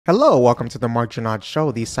Hello, welcome to the Mark Janad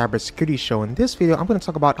Show, the cybersecurity show. In this video, I'm going to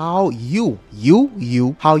talk about how you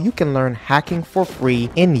can learn hacking for free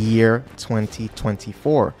in year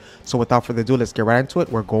 2024. So without further ado, let's get right into it.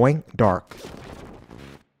 We're going dark.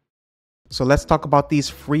 So let's talk about these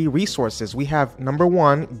free resources. We have number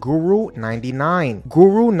one, Guru 99.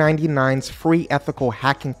 Guru 99's free ethical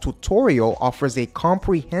hacking tutorial offers a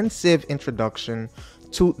comprehensive introduction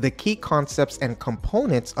to the key concepts and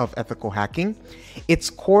components of ethical hacking. Its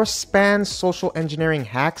course spans social engineering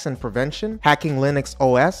hacks and prevention, hacking Linux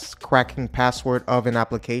OS, cracking password of an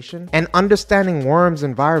application, and understanding worms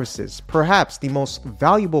and viruses. Perhaps the most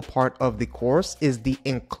valuable part of the course is the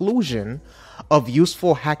inclusion of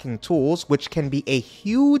useful hacking tools, which can be a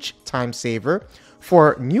huge time saver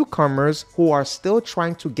for newcomers who are still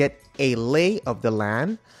trying to get a lay of the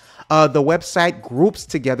land. The website groups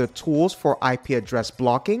together tools for IP address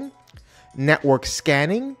blocking, network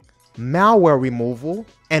scanning, malware removal,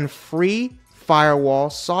 and free firewall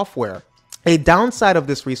software. A downside of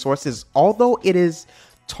this resource is, although it is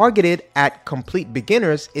targeted at complete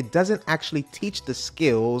beginners, it doesn't actually teach the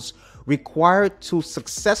skills required to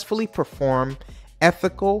successfully perform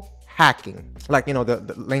ethical hacking, like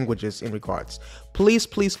the languages in regards. Please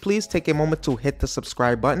take a moment to hit the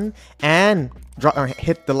subscribe button and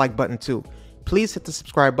hit the like button too. Please hit the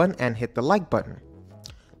subscribe button and hit the like button.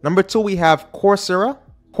 Number two, we have Coursera.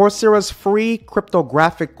 Coursera's free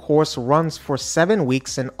cryptographic course runs for 7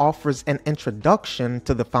 weeks and offers an introduction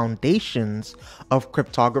to the foundations of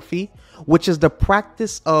cryptography, which is the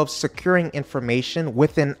practice of securing information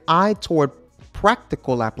with an eye toward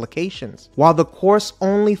practical applications. While the course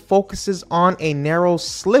only focuses on a narrow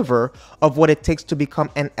sliver of what it takes to become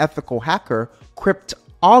an ethical hacker,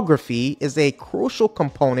 cryptography is a crucial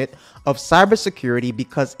component of cybersecurity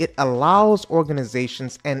because it allows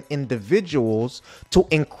organizations and individuals to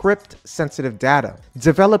encrypt sensitive data.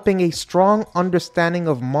 Developing a strong understanding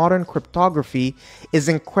of modern cryptography is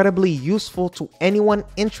incredibly useful to anyone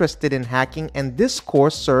interested in hacking, and this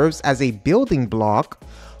course serves as a building block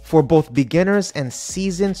for both beginners and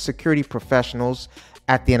seasoned security professionals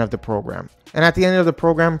at the end of the program. And at the end of the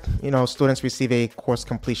program, students receive a course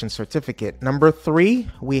completion certificate. Number three,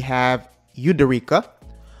 we have Uderica.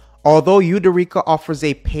 Although Uderica offers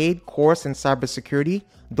a paid course in cybersecurity,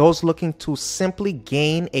 those looking to simply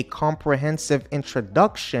gain a comprehensive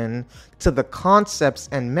introduction to the concepts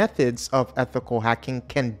and methods of ethical hacking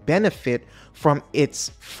can benefit from its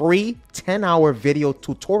free 10-hour video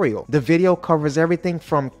tutorial. The video covers everything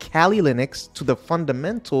from Kali Linux to the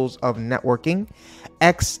fundamentals of networking,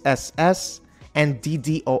 XSS, and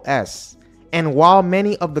DDoS. And while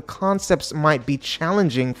many of the concepts might be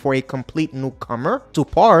challenging for a complete newcomer to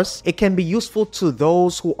parse, it can be useful to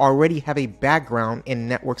those who already have a background in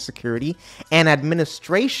network security and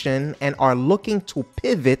administration and are looking to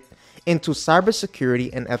pivot into cybersecurity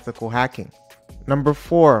and ethical hacking. Number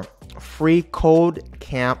four,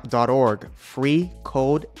 freecodecamp.org.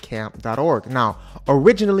 freecodecamp.org. Now,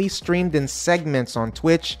 originally streamed in segments on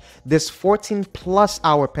Twitch, this 14+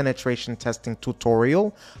 hour penetration testing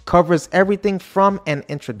tutorial covers everything from an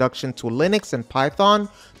introduction to Linux and Python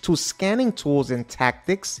to scanning tools and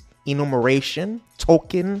tactics, enumeration,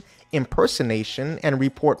 token impersonation, and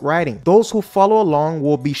report writing. Those who follow along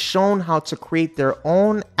will be shown how to create their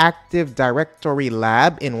own Active Directory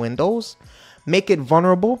lab in Windows, make it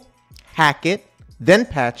vulnerable, hack it, then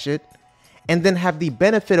patch it, and then have the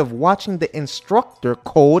benefit of watching the instructor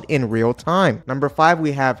code in real time. Number five,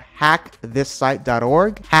 we have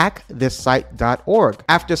hackthisite.org. hackthisite.org.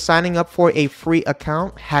 After signing up for a free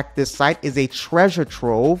account, Hack This Site is a treasure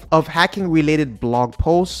trove of hacking related blog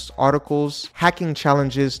posts, articles, hacking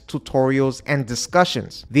challenges, tutorials, and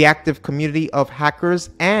discussions. The active community of hackers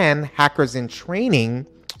and hackers in training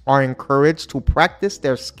are encouraged to practice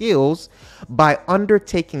their skills by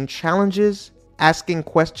undertaking challenges, asking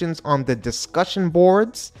questions on the discussion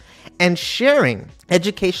boards, and sharing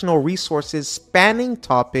educational resources spanning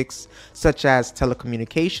topics such as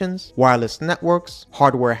telecommunications, wireless networks,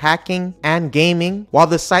 hardware hacking, and gaming. While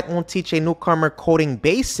the site won't teach a newcomer coding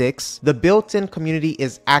basics, the built-in community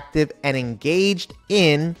is active and engaged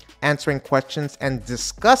in answering questions and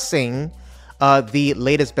discussing the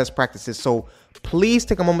latest best practices. So please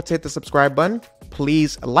take a moment to hit the subscribe button.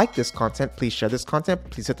 Please like this content. Please share this content.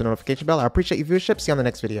 Please hit the notification bell. I appreciate your viewership. See you on the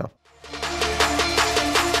next video.